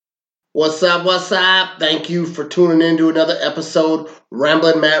What's up? What's up? Thank you for tuning in to another episode,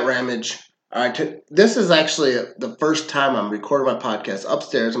 Ramblin' Matt Ramage. All right, this is actually the first time I'm recording my podcast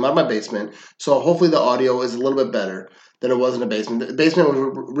upstairs. I'm out of my basement, so hopefully the audio is a little bit better than it was in the basement. The basement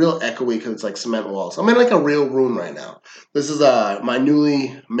was real echoey because it's like cement walls. I'm in like a real room right now. This is my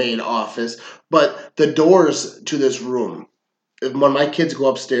newly made office, but the doors to this room, when my kids go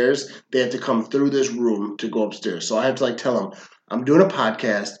upstairs, they have to come through this room to go upstairs. So I have to tell them, I'm doing a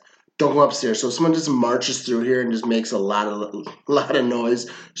podcast. Don't go upstairs. So if someone just marches through here and just makes a lot of noise,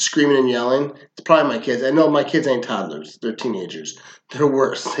 screaming and yelling, it's probably my kids. I know my kids ain't toddlers; they're teenagers. They're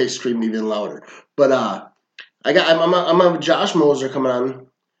worse. They scream even louder. But I'm gonna have Josh Moser coming on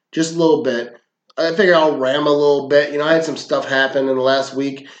just a little bit. I figure I'll ram a little bit. I had some stuff happen in the last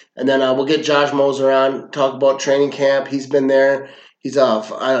week, and then we'll get Josh Moser on, talk about training camp. He's been there. He's I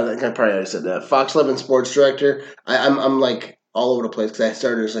don't think I probably already said that. Fox 11 sports director. I'm like all over the place because I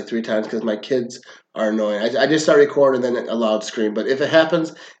started this like 3 times because my kids are annoying. I just start recording and then a loud scream. But if it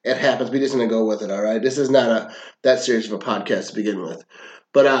happens, it happens. We just gonna go with it. All right. This is not that serious of a podcast to begin with.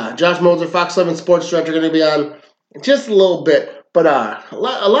 But Josh Moser, Fox 11 sports director, going to be on just a little bit. But a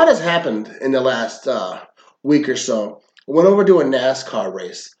lot has happened in the last week or so. I went over to a NASCAR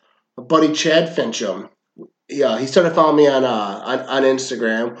race. My buddy Chad Fincham, he started following me on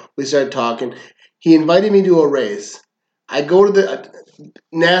Instagram. We started talking. He invited me to a race. I go to the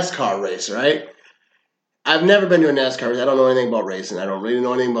NASCAR race, right? I've never been to a NASCAR race. I don't know anything about racing. I don't really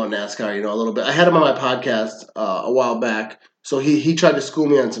know anything about NASCAR, a little bit. I had him on my podcast a while back, so he tried to school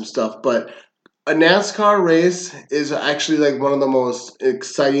me on some stuff. But a NASCAR race is actually like one of the most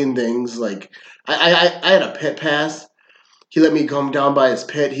exciting things. Like I had a pit pass. He let me come down by his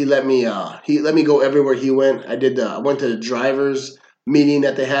pit. He let me go everywhere he went. I went to the drivers meeting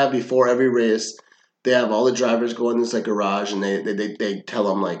that they have before every race. They have all the drivers go in this like garage and they tell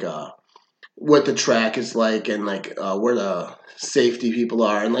them like what the track is like and like where the safety people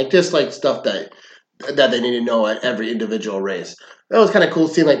are and like just like stuff that they need to know at every individual race. That was kind of cool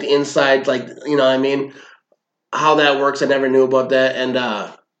seeing like the inside, like what I mean, how that works. I never knew about that. And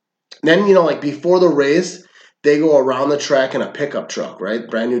then like before the race, they go around the track in a pickup truck, right?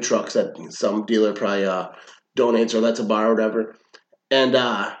 Brand new trucks that some dealer probably donates or lets a bar or whatever. And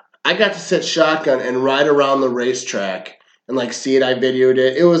I got to sit shotgun and ride around the racetrack and like see it. I videoed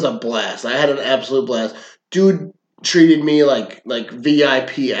it. It was a blast. I had an absolute blast. Dude treated me like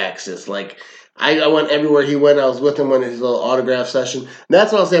VIP access. Like I went everywhere he went. I was with him in his little autograph session. And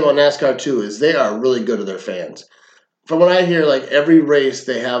that's what I'll say about NASCAR too, is they are really good to their fans. From what I hear, like every race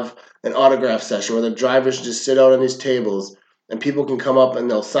they have an autograph session where the drivers just sit out on these tables and people can come up and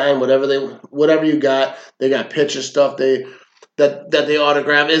they'll sign whatever you got. They got picture stuff that they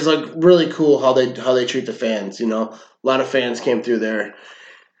autograph. Is like really cool how they treat the fans. A lot of fans came through there,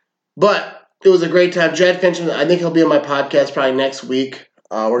 but it was a great time. Chad Fincham, I think he'll be on my podcast probably next week.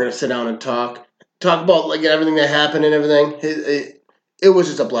 We're gonna sit down and talk about like everything that happened and everything. It was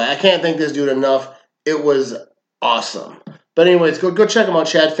just a blast. I can't thank this dude enough. It was awesome. But anyways, go check him out,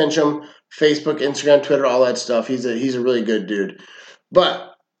 Chad Fincham, Facebook, Instagram, Twitter, all that stuff. He's a really good dude.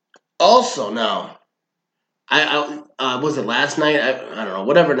 But also now, I was it last night? I don't know,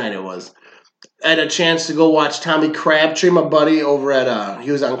 whatever night it was. I had a chance to go watch Tommy Crabtree, my buddy, over at he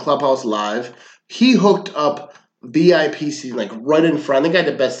was on Clubhouse Live. He hooked up VIP seating like right in front. I think I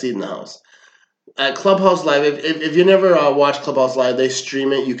had the best seat in the house. At Clubhouse Live, if you never watch Clubhouse Live, they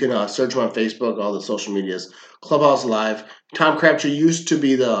stream it. You can search them on Facebook, all the social medias. Clubhouse Live. Tom Crabtree used to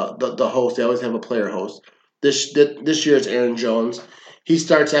be the host. They always have a player host. This year it's Aaron Jones. He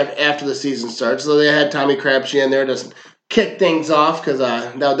starts after the season starts. So they had Tommy Crabtree in there to kick things off because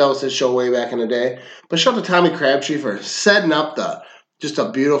that was his show way back in the day. But shout out to Tommy Crabtree for setting up just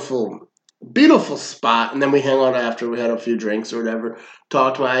a beautiful spot. And then we hung out after. We had a few drinks or whatever.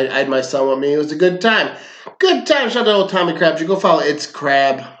 Talked to I had my son with me. It was a good time. Good time. Shout out to old Tommy Crabtree. Go follow It's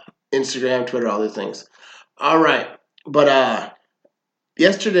Crab, Instagram, Twitter, all these things. All right. But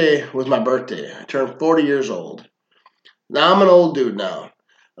yesterday was my birthday. I turned 40 years old. Now I'm an old dude now.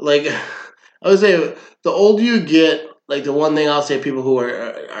 Like I would say, the older you get, like the one thing I'll say, people who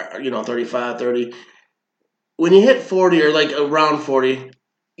are 35, 30, when you hit 40 or like around 40,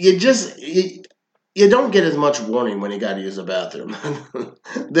 you don't get as much warning when you got to use the bathroom.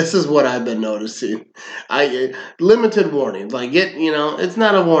 This is what I've been noticing. Limited warning. Like it's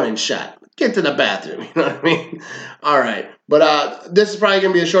not a warning shot. Get to the bathroom. You know what I mean? All right. But this is probably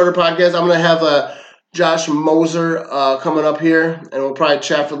going to be a shorter podcast. I'm going to have Josh Moser coming up here, and we'll probably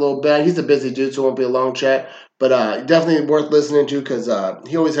chat for a little bit. He's a busy dude, so it won't be a long chat. But definitely worth listening to because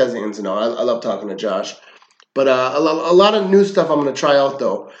he always has the ins and outs. I love talking to Josh. But a lot of new stuff I'm going to try out,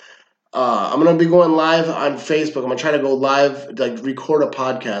 though. I'm gonna be going live on Facebook. I'm gonna try to go live, like record a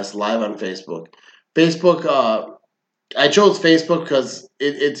podcast live on Facebook. Facebook. I chose Facebook because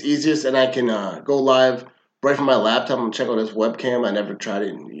it's easiest, and I can go live right from my laptop and check out this webcam. I never tried it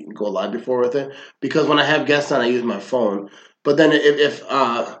and go live before with it because when I have guests on, I use my phone. But then if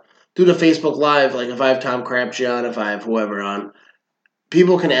through the Facebook Live, like if I have Tom Crabtree on, if I have whoever on,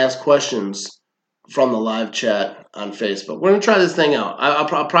 people can ask questions from the live chat on Facebook. We're gonna try this thing out. I'll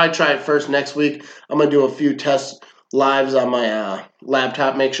probably try it first next week. I'm gonna do a few test lives on my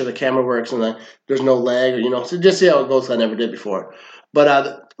laptop, make sure the camera works and there's no lag, or so just see how it goes. I never did before,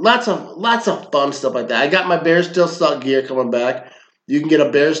 but lots of fun stuff like that. I got my Bears Still Suck gear coming back. You can get a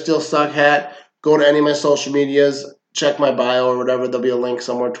Bears Still Suck hat. Go to any of my social medias, check my bio or whatever. There'll be a link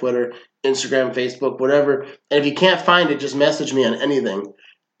somewhere: Twitter, Instagram, Facebook, whatever. And if you can't find it, just message me on anything.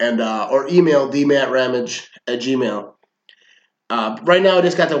 And or email dmattramage@gmail. Right now, I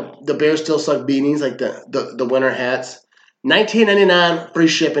just got the Bears Still Suck beanies, like the winter hats. $19.99 free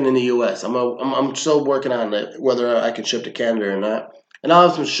shipping in the U.S. I'm still working on it, whether I can ship to Canada or not. And I'll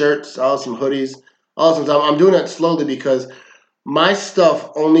have some shirts, I'll have some hoodies, I'll have some. I'm doing it slowly because my stuff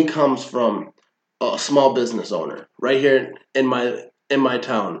only comes from a small business owner right here in my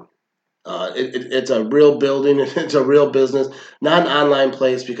town. It's a real building. It's a real business, not an online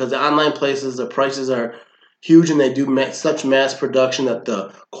place, because the online places, the prices are huge and they do such mass production that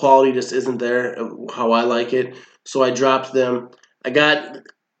the quality just isn't there how I like it. So I dropped them. I got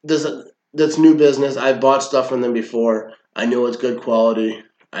this new business. I bought stuff from them before. I know it's good quality.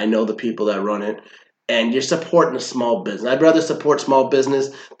 I know the people that run it. And you're supporting a small business. I'd rather support small business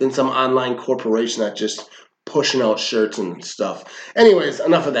than some online corporation that just pushing out shirts and stuff. Anyways,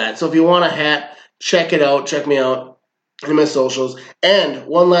 enough of that. So if you want a hat, check it out. Check me out in my socials. And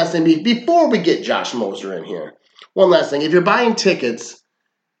one last thing before we get Josh Moser in here. One last thing. If you're buying tickets,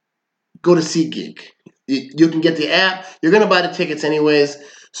 go to SeatGeek. You can get the app. You're going to buy the tickets anyways,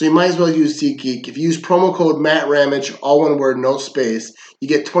 so you might as well use SeatGeek. If you use promo code MattRamage, all one word, no space, you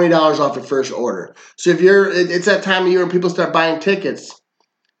get $20 off your first order. So if it's that time of year when people start buying tickets,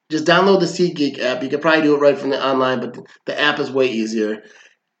 just download the SeatGeek app. You can probably do it right from the online, but the app is way easier.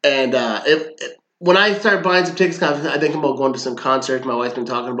 And when I start buying some tickets, I think about going to some concerts. My wife's been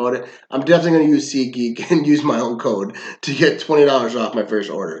talking about it. I'm definitely going to use SeatGeek and use my own code to get $20 off my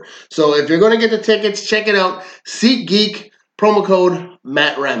first order. So if you're going to get the tickets, check it out. SeatGeek, promo code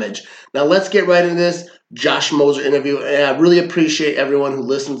MattRamage. Now let's get right into this Josh Moser interview. And I really appreciate everyone who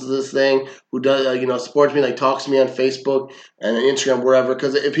listens to this thing, who does, supports me, like talks to me on Facebook and on Instagram, wherever.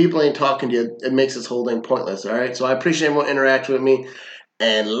 Because if people ain't talking to you, it makes this whole thing pointless. All right. So I appreciate everyone interacting with me.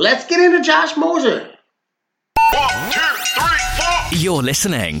 And let's get into Josh Moser. 1, 2, 3, 4. You're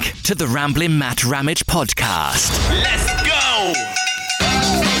listening to the Ramblin' Matt Ramage podcast. Let's go.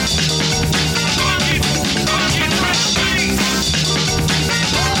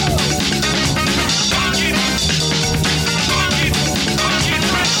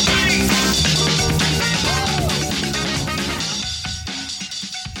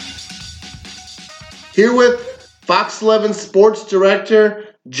 Here with Fox 11 Sports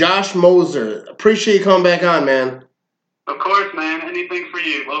Director Josh Moser. Appreciate you coming back on, man. Of course, man. Anything for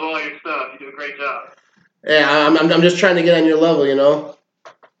you. Love all your stuff. You do a great job. Yeah, I'm just trying to get on your level,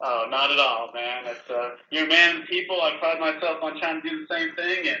 Oh, not at all, man. You're a man of the people. I pride myself on trying to do the same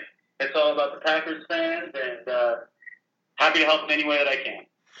thing, and it's all about the Packers fans, and happy to help in any way that I can.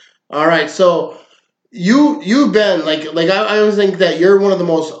 All right, so you've been I always think that you're one of the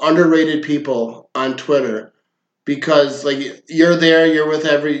most underrated people on Twitter because you're there, you're with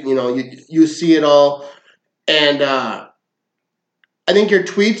you see it all, and I think your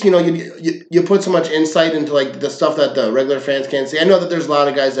tweets, you put so much insight into the stuff that the regular fans can't see. I know that there's a lot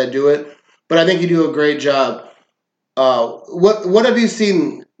of guys that do it, but I think you do a great job. What have you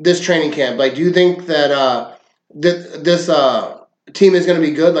seen this training camp? Do you think that this team is going to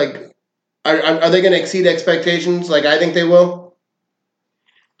be good? Are they going to exceed expectations? I think they will.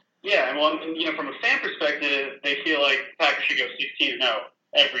 Yeah, and well, from a fan perspective, they feel like the Packers should go 16-0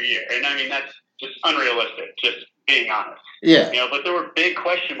 every year, and I mean that's just unrealistic. Just being honest. Yeah. But there were big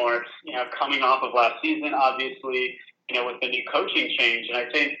question marks, coming off of last season, obviously, with the new coaching change. And I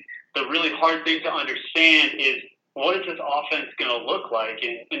think the really hard thing to understand is what is this offense going to look like?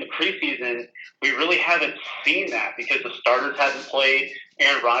 In the preseason, we really haven't seen that because the starters haven't played.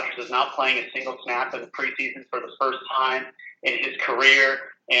 Aaron Rodgers is not playing a single snap in the preseason for the first time in his career.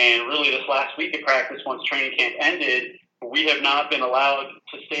 And really this last week of practice, once training camp ended, we have not been allowed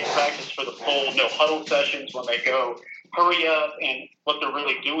to stay in practice for the full no huddle sessions when they go hurry up and what they're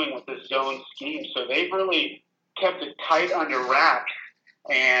really doing with this zone scheme. So they've really kept it tight under wraps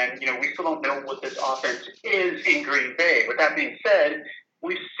And, we still don't know what this offense is in Green Bay. With that being said,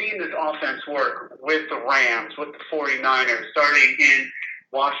 we've seen this offense work with the Rams, with the 49ers, starting in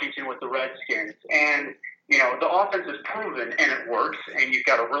Washington with the Redskins. And, the offense is proven and it works. And you've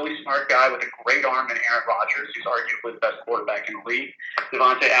got a really smart guy with a great arm in Aaron Rodgers, who's arguably the best quarterback in the league.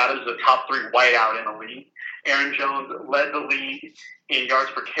 Devontae Adams, the top 3 whiteout in the league. Aaron Jones led the league in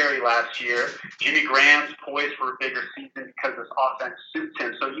yards per carry last year. Jimmy Graham's poised for a bigger season because this offense suits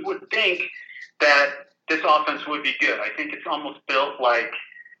him. So you would think that this offense would be good. I think it's almost built like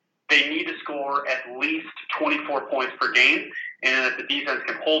they need to score at least 24 points per game, and if the defense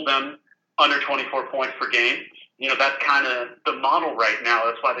can hold them under 24 points per game, that's kind of the model right now.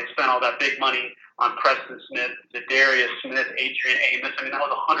 That's why they spent all that big money on Preston Smith, Zadarius Smith, Adrian Amos. I mean, that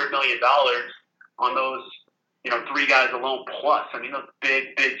was $100 million on those, 3 guys alone plus. I mean, that's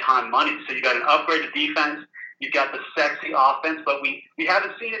big time money. So you got an upgraded defense. You've got the sexy offense, but we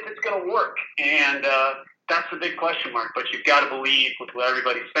haven't seen if it's going to work. And that's the big question mark. But you've got to believe with what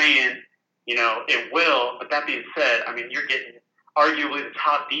everybody's saying, it will. But that being said, I mean, you're getting arguably the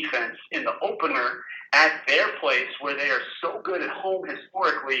top defense in the opener at their place where they are so good at home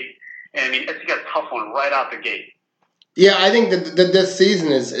historically. And, I mean, it's got a tough one right out the gate. Yeah, I think that this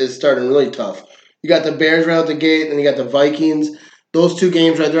season is starting really tough. You got the Bears right out the gate, and you got the Vikings. Those 2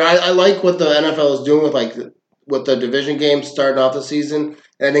 games right there. I like what the NFL is doing with the division games starting off the season.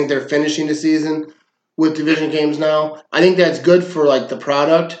 And I think they're finishing the season with division games now. I think that's good for the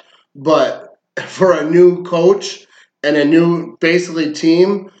product, but for a new coach and a new basically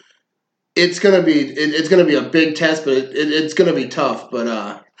team, it's gonna be a big test, but it's gonna be tough. But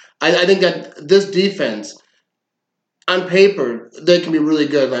I think that this defense, on paper, they can be really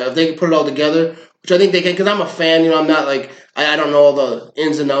good. If they can put it all together, which I think they can, because I'm a fan. I'm not I don't know all the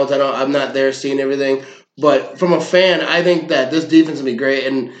ins and outs. I'm not there seeing everything. But from a fan, I think that this defense will be great,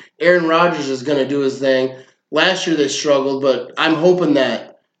 and Aaron Rodgers is going to do his thing. Last year they struggled, but I'm hoping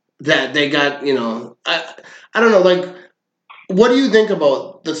that they got, I don't know, what do you think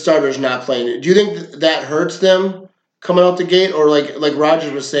about the starters not playing? Do you think that hurts them coming out the gate, or like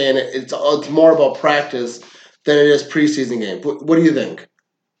Rodgers was saying, it's more about practice than it is preseason game? What do you think?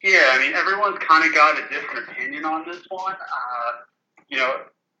 Yeah, I mean, everyone's kind of got a different opinion on this one.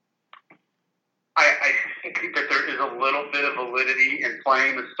 I think that there is a little bit of validity in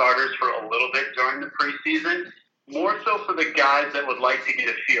playing the starters for a little bit during the preseason, more so for the guys that would like to get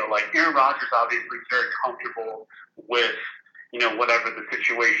a feel. Like Aaron Rodgers, obviously, is very comfortable with, whatever the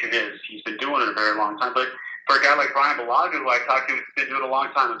situation is. He's been doing it a very long time. But for a guy like Brian Balaga, who I talked to, who's been doing it a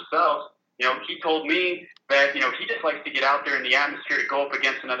long time himself, he told me that, he just likes to get out there in the atmosphere to go up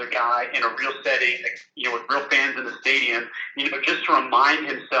against another guy in a real setting, with real fans in the stadium, just to remind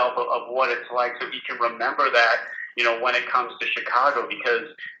himself of what it's like so he can remember that, when it comes to Chicago, because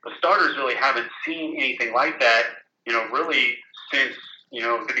the starters really haven't seen anything like that, really since,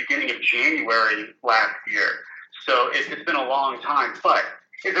 the beginning of January last year. So it's been a long time. But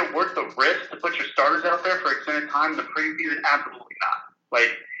is it worth the risk to put your starters out there for extended time in the preseason? Absolutely not.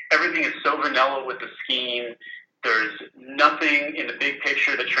 Everything is so vanilla with the scheme. There's nothing in the big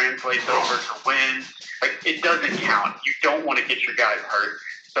picture that translates over to wins. It doesn't count. You don't want to get your guys hurt.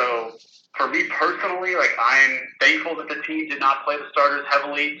 So for me personally, I'm thankful that the team did not play the starters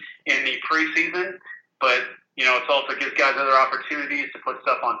heavily in the preseason. But, it also gives guys other opportunities to put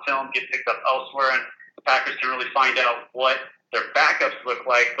stuff on film, get picked up elsewhere, and the Packers can really find out what their backups look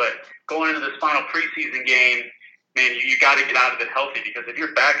like. But going into this final preseason game, man, you got to get out of it healthy, because if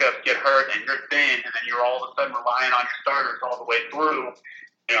your backups get hurt and you're thin and then you're all of a sudden relying on your starters all the way through,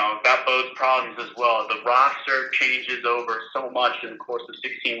 that bodes problems as well. The roster changes over so much in the course of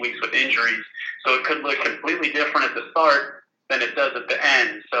 16 weeks with injuries, so it could look completely different at the start than it does at the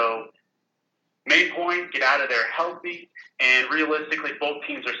end. So main point, get out of there healthy, and realistically, both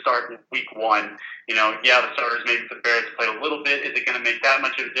teams are starting week 1. The starters maybe for the Bears played a little bit. Is it going to make that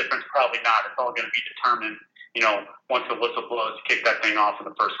much of a difference? Probably not. It's all going to be determined once the whistle blows to kick that thing off in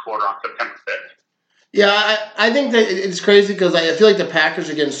the first quarter on September 5th. Yeah, I think that it's crazy, because I feel like the Packers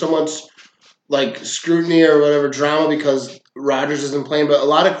are getting so much scrutiny or whatever drama because Rodgers isn't playing, but a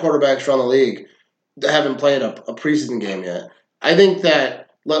lot of quarterbacks around the league that haven't played a preseason game yet. I think that,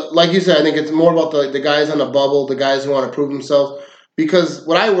 like you said, I think it's more about the guys on the bubble, the guys who want to prove themselves, because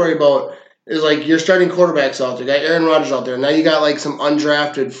what I worry about is you're starting quarterbacks out there, you got Aaron Rodgers out there, now you got some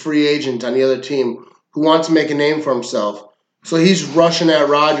undrafted free agent on the other team who wants to make a name for himself. So he's rushing at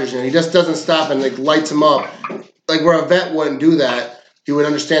Rodgers, and he just doesn't stop and lights him up. Where a vet wouldn't do that, he would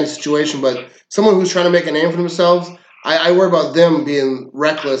understand the situation. But someone who's trying to make a name for themselves, I worry about them being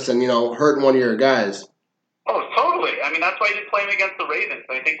reckless and hurting one of your guys. Oh, totally. Exactly. I mean, that's why you play him against the Ravens.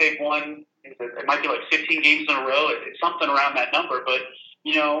 I think they've won, it might be like 15 games in a row. It's something around that number. But,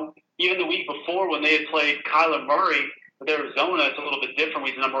 even the week before when they had played Kyler Murray with Arizona, it's a little bit different.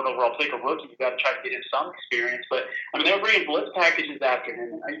 He's the number one overall pick, a rookie. You've got to try to get him some experience. But, I mean, they were bringing blitz packages after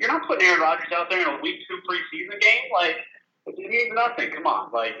him. You're not putting Aaron Rodgers out there in a week 2 preseason game. Like, it means nothing. Come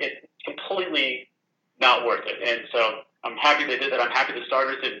on. Like, it's completely not worth it. And so I'm happy they did that. I'm happy the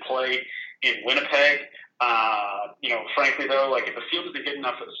starters didn't play in Winnipeg. Frankly, though, like, if the field isn't good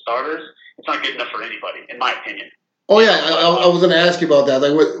enough for the starters, it's not good enough for anybody, in my opinion. Oh yeah, I was going to ask you about that.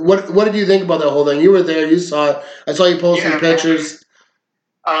 Like, what did you think about that whole thing? You were there, you saw it. I saw you posting pictures.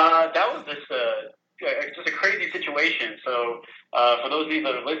 That was just a crazy situation. So, for those of you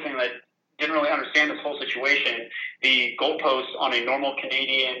that are listening that didn't really understand this whole situation, the goalposts on a normal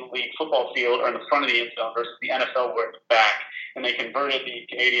Canadian League football field are in the front of the end zone versus the NFL where it's back, and they converted the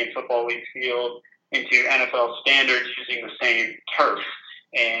Canadian Football League field into NFL standards using the same turf.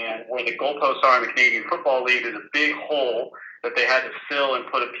 And where the goalposts are in the Canadian Football League is a big hole that they had to fill and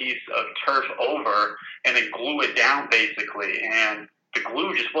put a piece of turf over and then glue it down, basically. And the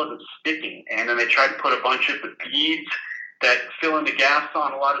glue just wasn't sticking. And then they tried to put a bunch of the beads that fill in the gaps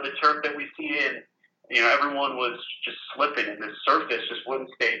on a lot of the turf that we see. And, everyone was just slipping, and the surface just wouldn't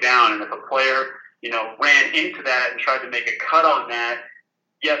stay down. And if a player, ran into that and tried to make a cut on that,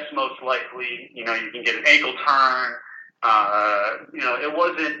 yes, most likely, you can get an ankle turn. It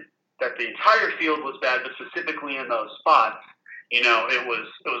wasn't that the entire field was bad, but specifically in those spots, it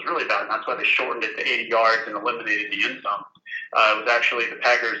was really bad. And that's why they shortened it to 80 yards and eliminated the end zone. It was actually the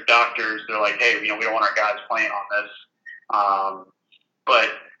Packers doctors. They're like, hey, we don't want our guys playing on this. But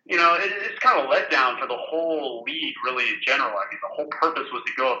it's kind of a letdown for the whole league, really, in general. I mean, the whole purpose was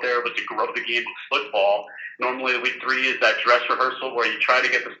to go up there was to grow the game of football. Normally, week 3 is that dress rehearsal where you try to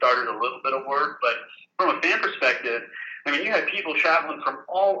get the starters a little bit of work. But from a fan perspective, I mean, you had people traveling from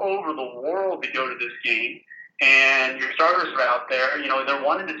all over the world to go to this game, and your starters are out there. They're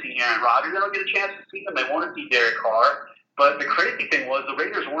wanting to see Aaron Rodgers. They don't get a chance to see them. They want to see Derek Carr. But the crazy thing was the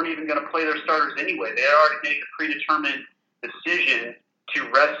Raiders weren't even going to play their starters anyway. They had already made a predetermined decision to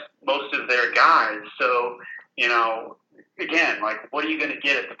rest most of their guys. So, again, like, what are you going to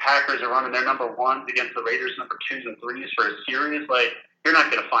get if the Packers are running their number 1s against the Raiders' number 2s and 3s for a series? Like, you're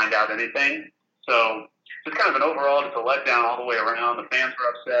not going to find out anything. So, just kind of an overall, just a letdown all the way around. The fans were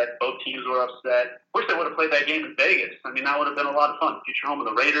upset. Both teams were upset. Wish they would have played that game in Vegas. I mean, that would have been a lot of fun. Future home of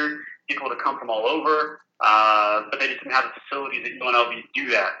the Raiders. People would have come from all over. But they just didn't have the facilities at UNLV to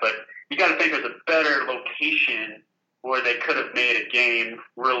do that. But you got to think there's a better location where they could have made a game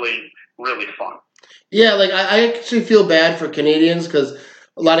really, really fun. Yeah, like, I actually feel bad for Canadians because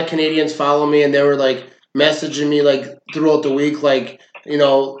a lot of Canadians follow me, and they were, like, messaging me, like, throughout the week, like,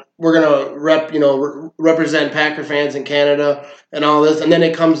 we're going to represent Packer fans in Canada and all this. And then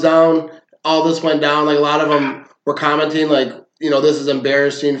it comes down, all this went down. Like, a lot of them were commenting, like, this is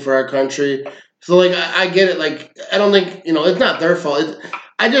embarrassing for our country. So, like, I get it. Like, I don't think, it's not their fault.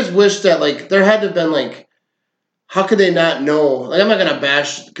 I just wish that, like, there had to have been, like, how could they not know? Like, I'm not going to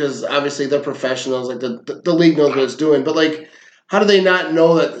bash because obviously they're professionals. Like, the league knows what it's doing. But, like, how do they not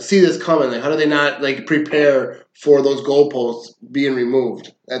know see this coming? Like, how do they not, like, prepare for those goalposts being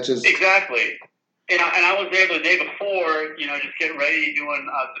removed? That's just... Exactly. And I was there the day before, just getting ready, doing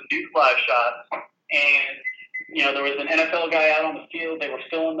some new flash shots. And, there was an NFL guy out on the field. They were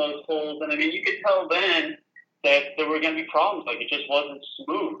filling those holes. And, I mean, you could tell then that there were going to be problems. Like, it just wasn't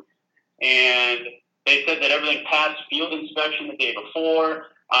smooth. And they said that everything passed field inspection the day before.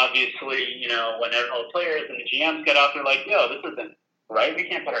 Obviously, when all the players and the GMs get out, they're like, yo, this isn't right. We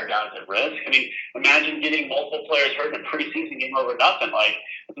can't put our guys at risk. I mean, imagine getting multiple players hurt in a preseason game over nothing. Like,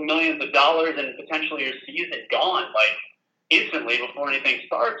 it's millions of dollars and potentially your season gone, like, instantly before anything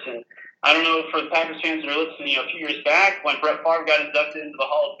starts. And I don't know, for the Packers fans that are listening, a few years back when Brett Favre got inducted into the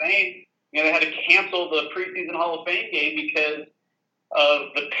Hall of Fame, they had to cancel the preseason Hall of Fame game because of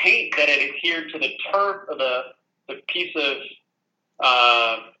the paint that had adhered to the turf of the piece of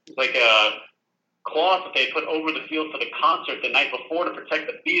like a cloth that they put over the field for the concert the night before to protect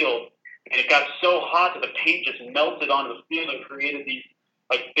the field, and it got so hot that the paint just melted onto the field and created these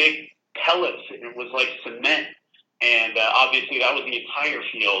like big pellets. It was like cement, and obviously that was the entire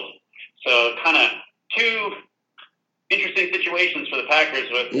field. So kind of two interesting situations for the Packers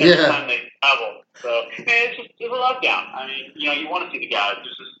with every time they travel. So it's a letdown. I mean, you want to see the guys.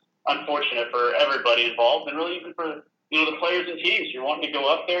 It's just unfortunate for everybody involved, and really even for the players and teams. You're wanting to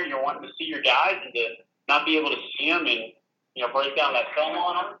go up there, you're wanting to see your guys, and to not be able to see them and break down that film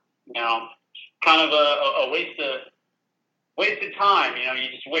on them. Kind of a waste of wasted time.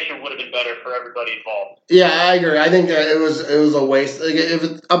 You just wish it would have been better for everybody involved. Yeah, I agree. I think it was a waste. Like, if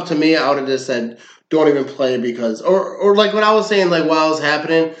it's up to me, I would have just said, don't even play because, or like what I was saying, like while it was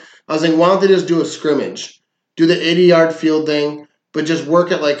happening, I was saying, why don't they just do a scrimmage, do the 80-yard field thing, but just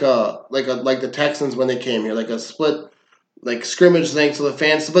work it like the Texans when they came here, like a split like scrimmage thing so the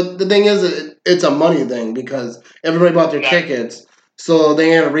fans. But the thing is, it's a money thing because everybody bought their tickets, so they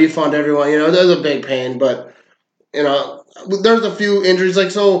had to refund everyone. There's a big pain, but there's a few injuries.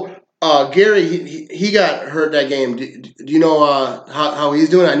 Like so, Gary he got hurt that game. Do you know how he's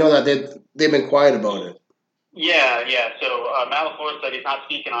doing? I know that they've been quiet about it. Yeah. So Malafort said he's not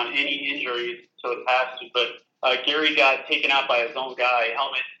speaking on any injuries, so it has to. But Gary got taken out by his own guy,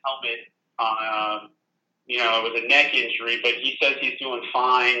 helmet. It was a neck injury, but he says he's doing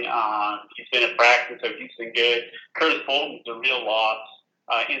fine. He's been at practice, so he's been good. Curtis Bolton's a real loss.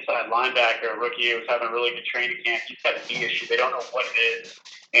 Inside linebacker, a rookie who was having a really good training camp. He's got a knee issue. They don't know what it is.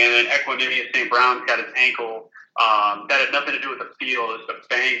 And then Equanimeous St. Brown's got his ankle. That had nothing to do with the field. It's a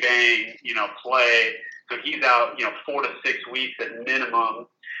bang, play. So he's out, 4 to 6 weeks at minimum.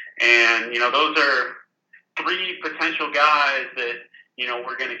 And, those are 3 potential guys that,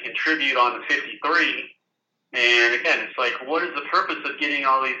 we're going to contribute on the 53. And again, it's like, what is the purpose of getting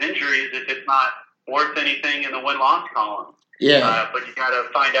all these injuries if it's not worth anything in the win-loss column? Yeah. But you got to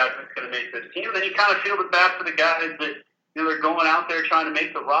find out who's going to make this team. And then you kind of feel the bad for the guys that, they're going out there trying to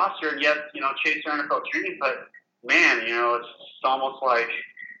make the roster and yes, chase their NFL dreams. But man, it's almost like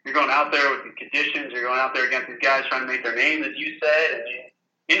you're going out there with the conditions. You're going out there against these guys trying to make their name, as you said. And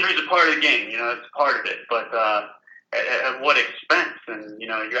injuries are part of the game. It's part of it. But at what expense? And you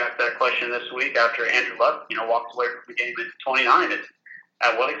asked that question this week after Andrew Luck, walks away from the game at 29.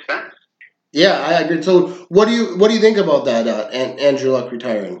 At what expense? Yeah, I agree. So, what do you think about that? Andrew Luck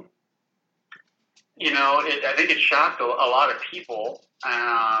retiring? I think it shocked a lot of people.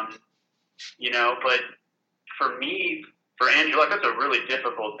 But for me, for Andrew Luck, that's a really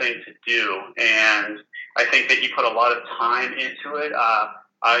difficult thing to do, and I think that he put a lot of time into it. I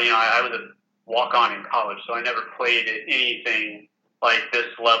was a walk-on in college, so I never played at anything like this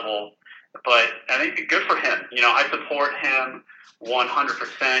level. But I think good for him. I support him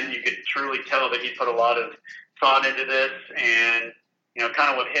 100%. You could truly tell that he put a lot of thought into this, and kind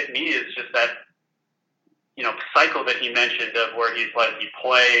of what hit me is just that cycle that he mentioned of where he's like, you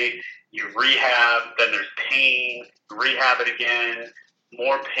play, you rehab, then there's pain, rehab it again,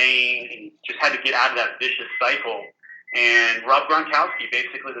 more pain. He just had to get out of that vicious cycle. And Rob Gronkowski,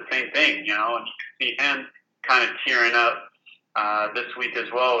 basically the same thing, and you can see him kind of tearing up this week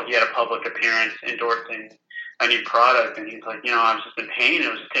as well. He had a public appearance endorsing a new product, and he's like, I was just in pain. It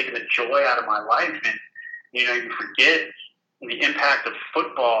was just taking the joy out of my life. And, you forget the impact of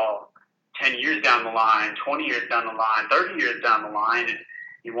football 10 years down the line, 20 years down the line, 30 years down the line, and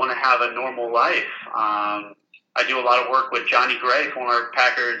you want to have a normal life. I do a lot of work with Johnny Gray, former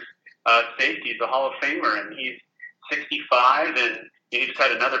Packers safety. He's a Hall of Famer, and he's 65, and he just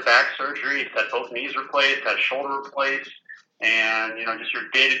had another back surgery. He's had both knees replaced, had shoulder replaced, and, just your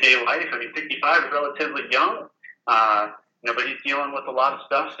day-to-day life. I mean, 65 is relatively young, but he's dealing with a lot of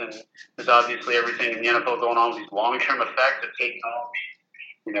stuff, and there's obviously everything in the NFL going on with these long-term effects of taking all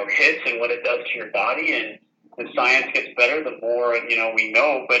these hits and what it does to your body. And the science gets better, the more, we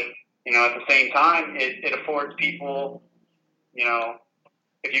know. But, at the same time, it affords people,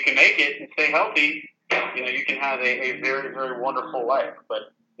 if you can make it and stay healthy, you can have a very, very wonderful life.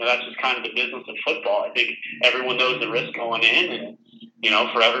 But, that's just kind of the business of football. I think everyone knows the risk going in, and,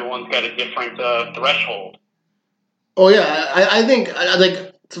 for everyone's got a different threshold. Oh, yeah. I think,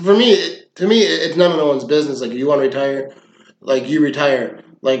 for me, it's none of no one's business. Like, if you want to retire, like, you retire.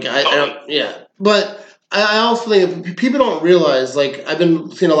 Like, I don't, yeah. But I also think people don't realize, like, I've been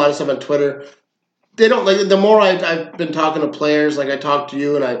seeing a lot of stuff on Twitter. They don't, like, the more I've been talking to players, like I talked to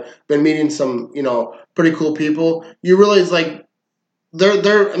you, and I've been meeting some, pretty cool people, you realize, like,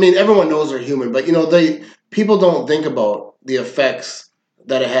 I mean, everyone knows they're human, but, people don't think about the effects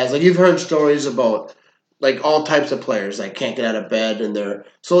that it has. Like, you've heard stories about, like, all types of players, like, can't get out of bed, and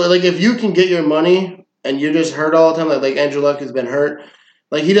so, like, if you can get your money, and you're just hurt all the time, like Andrew Luck has been hurt,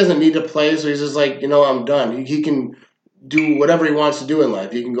 like, he doesn't need to play, so he's just like, I'm done. He can do whatever he wants to do in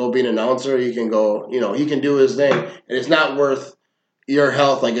life. He can go be an announcer. He can go, he can do his thing. And it's not worth your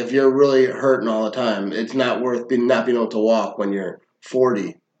health. Like, if you're really hurting all the time, it's not worth not being able to walk when you're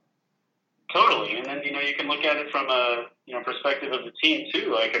 40. Totally. And then, you can look at it from a, perspective of the team,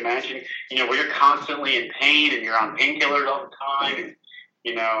 too. Like, imagine, where you're constantly in pain and you're on painkillers all the time. And,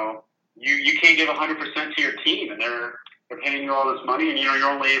 you can't give 100% to your team, and they're paying you all this money, and you're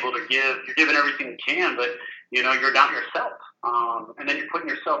only able to you're giving everything you can, but you're not yourself. And then you're putting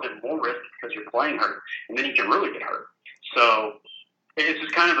yourself at more risk because you're playing hurt, and then you can really get hurt. So it's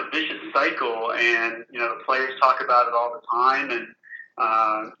just kind of a vicious cycle, and the players talk about it all the time. And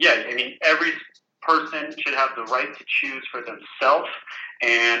every person should have the right to choose for themselves.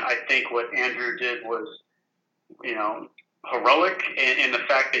 And I think what Andrew did was, heroic in the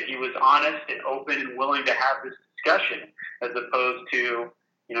fact that he was honest and open and willing to have this discussion, as opposed to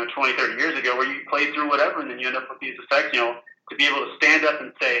 20, 30 years ago where you play through whatever and then you end up with these effects. To be able to stand up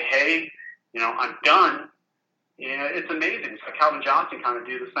and say, hey, I'm done. It's amazing. So Calvin Johnson kind of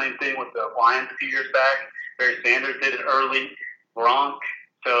do the same thing with the Lions a few years back. Barry Sanders did it early. Gronk.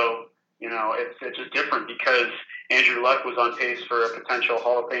 So, it's just different because Andrew Luck was on pace for a potential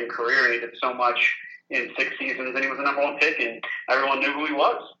Hall of Fame career, and he did so much in 6 seasons, and he was the number one pick, and everyone knew who he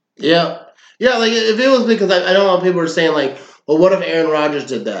was. Yeah. Yeah, like, if it was because I don't know, people were saying, like, well, what if Aaron Rodgers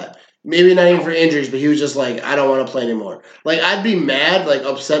did that? Maybe not even for injuries, but he was just like, I don't want to play anymore. Like, I'd be mad, like,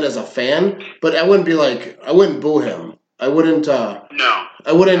 upset as a fan, but I wouldn't be like, I wouldn't boo him. I wouldn't, No.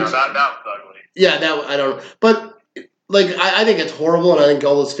 I wouldn't. No, that was ugly. Yeah, I don't, but, like, I think it's horrible, and I think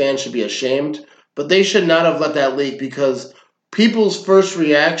all those fans should be ashamed, but they should not have let that leak because people's first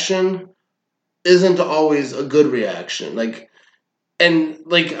reaction isn't always a good reaction. Like, and,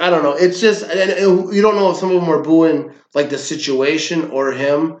 like, I don't know. It's just, and you don't know if some of them were booing, like, the situation or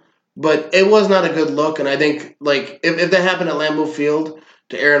him, but it was not a good look. And I think, like, if that happened at Lambeau Field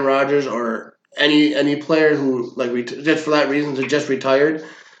to Aaron Rodgers or any player who, like, just for that reason, who just retired,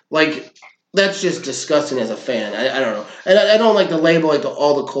 like, that's just disgusting as a fan. I don't know. And I don't like to label, like,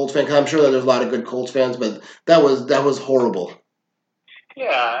 all the Colts fans, because I'm sure that there's a lot of good Colts fans, but that was horrible.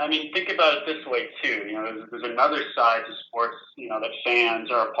 Yeah, I mean, think about it this way, too. There's another side to sports, that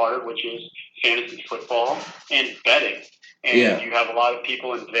fans are a part of, which is fantasy football and betting. And you have a lot of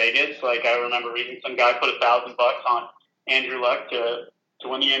people in Vegas. Like, I remember reading some guy put $1,000 on Andrew Luck to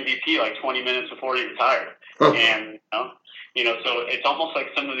win the MVP like 20 minutes before he retired. And, so it's almost like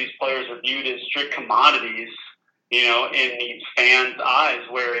some of these players are viewed as strict commodities, in these fans' eyes,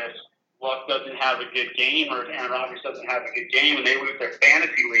 whereas Luck doesn't have a good game or Aaron Rodgers doesn't have a good game and they lose their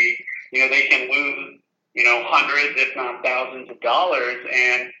fantasy league, they can lose, hundreds, if not thousands of dollars.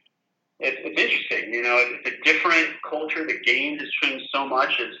 And it's interesting. It's a different culture. The game has changed so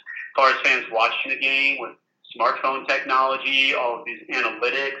much as far as fans watching the game with smartphone technology, all of these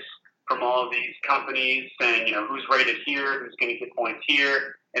analytics from all of these companies saying, who's rated here, who's going to get points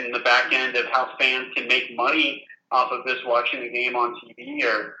here, and the back end of how fans can make money off of this watching the game on TV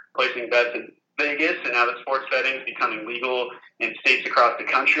or placing bets in Vegas, and now that sports betting is becoming legal in states across the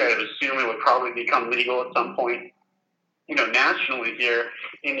country. I would assume it would probably become legal at some point, nationally here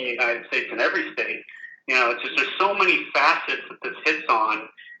in the United States and every state. It's just there's so many facets that this hits on,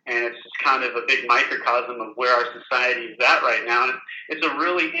 and it's just kind of a big microcosm of where our society is at right now. And it's a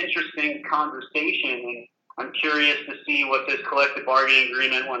really interesting conversation, and I'm curious to see what this collective bargaining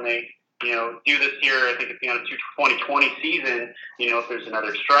agreement, when they do this here, I think it's the 2020 season, if there's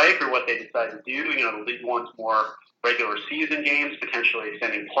another strike or what they decide to do. The league wants more regular season games, potentially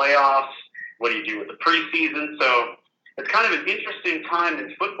extending playoffs. What do you do with the preseason? So it's kind of an interesting time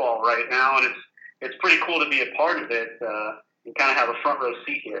in football right now, and it's pretty cool to be a part of it and kind of have a front row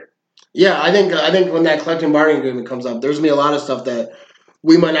seat here. Yeah, I think when that collective bargaining agreement comes up, there's going to be a lot of stuff that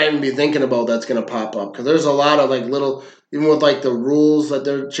we might not even be thinking about that's going to pop up, because there's a lot of, like, little, even with, like, the rules that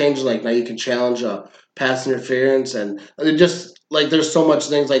they're changing, like, now you can challenge pass interference, and they're just, like, there's so much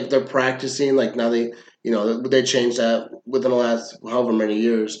things, like, they're practicing, like, now they changed that within the last however many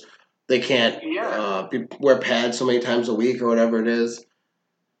years. They can't wear pads so many times a week or whatever it is.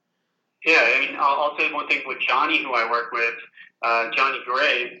 Yeah, I mean, I'll say one thing with Johnny, who I work with, Johnny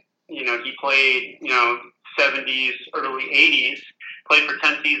Gray. He played, 70s, early 80s, played for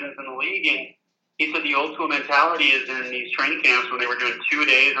 10 seasons in the league, and he said the old school mentality is in these training camps when they were doing 2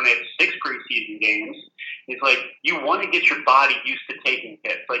 days and they had 6 preseason games. He's like, you want to get your body used to taking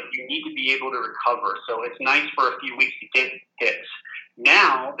hits. Like, you need to be able to recover. So it's nice for a few weeks to get hits.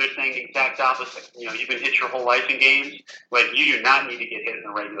 Now they're saying the exact opposite. You've been hit your whole life in games. Like, you do not need to get hit in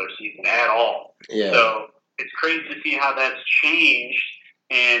the regular season at all. Yeah. So it's crazy to see how that's changed.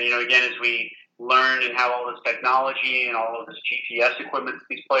 And, again, as we learn and have all this technology and all of this GPS equipment that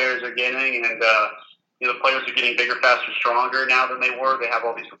these players are getting, and the players are getting bigger, faster, stronger now than they were. They have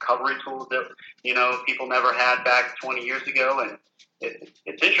all these recovery tools that people never had back 20 years ago, and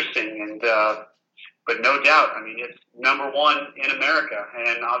it's interesting. And but no doubt, I mean, it's number one in America,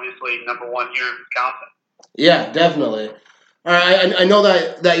 and obviously number one here in Wisconsin. Yeah, definitely. All right, I know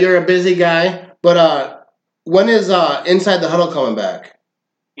that you're a busy guy, but when is Inside the Huddle coming back?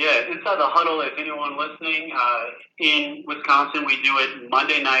 Yeah, Inside the Huddle, if anyone listening, in Wisconsin, we do it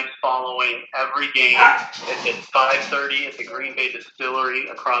Monday nights following every game. It's at 5:30 at the Green Bay Distillery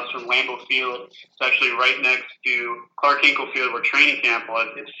across from Lambeau Field. It's actually right next to Clark Hinkle Field where training camp was.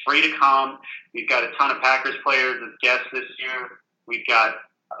 It's free to come. We've got a ton of Packers players as guests this year. We've got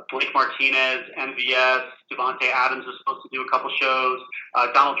Blake Martinez, MVS, Devontae Adams is supposed to do a couple shows.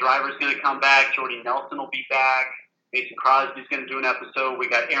 Donald Driver's going to come back. Jordy Nelson will be back. Mason Crosby's going to do an episode. We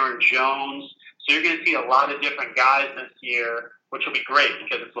got Aaron Jones. So you're going to see a lot of different guys this year, which will be great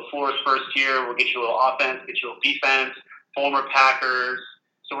because it's LaFleur's first year. We'll get you a little offense, get you a little defense, former Packers.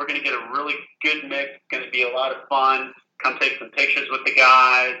 So we're going to get a really good mix. It's going to be a lot of fun. Come take some pictures with the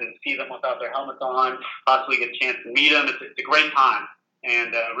guys and see them without their helmets on, possibly get a chance to meet them. It's a great time,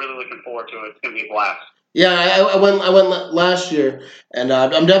 and really looking forward to it. It's going to be a blast. Yeah, I went last year, and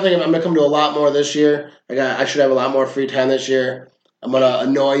I'm gonna come to a lot more this year. I should have a lot more free time this year. I'm gonna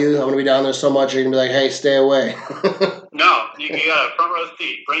annoy you. I'm gonna be down there so much. You're gonna be like, hey, stay away. No, you got a front row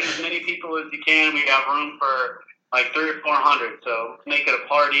seat. Bring as many people as you can. We got room for like 300 or 400. So let's make it a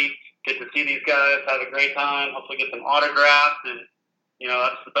party. Get to see these guys, have a great time. Hopefully get some autographs, and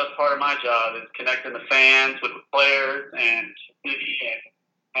that's the best part of my job is connecting the fans with the players and community.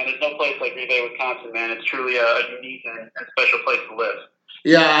 And there's no place like Green Bay, Wisconsin, man. It's truly a unique and special place to live.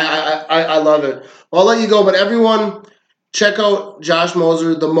 Yeah, I love it. Well, I'll let you go, but everyone, check out Josh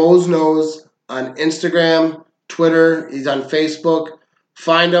Moser, the Mose Knows, on Instagram, Twitter. He's on Facebook.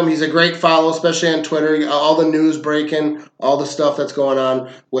 Find him. He's a great follow, especially on Twitter. All the news breaking, all the stuff that's going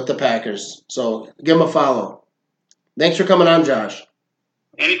on with the Packers. So give him a follow. Thanks for coming on, Josh.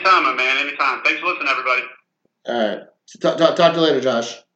 Anytime, my man. Anytime. Thanks for listening, everybody. All right. Talk to you later, Josh.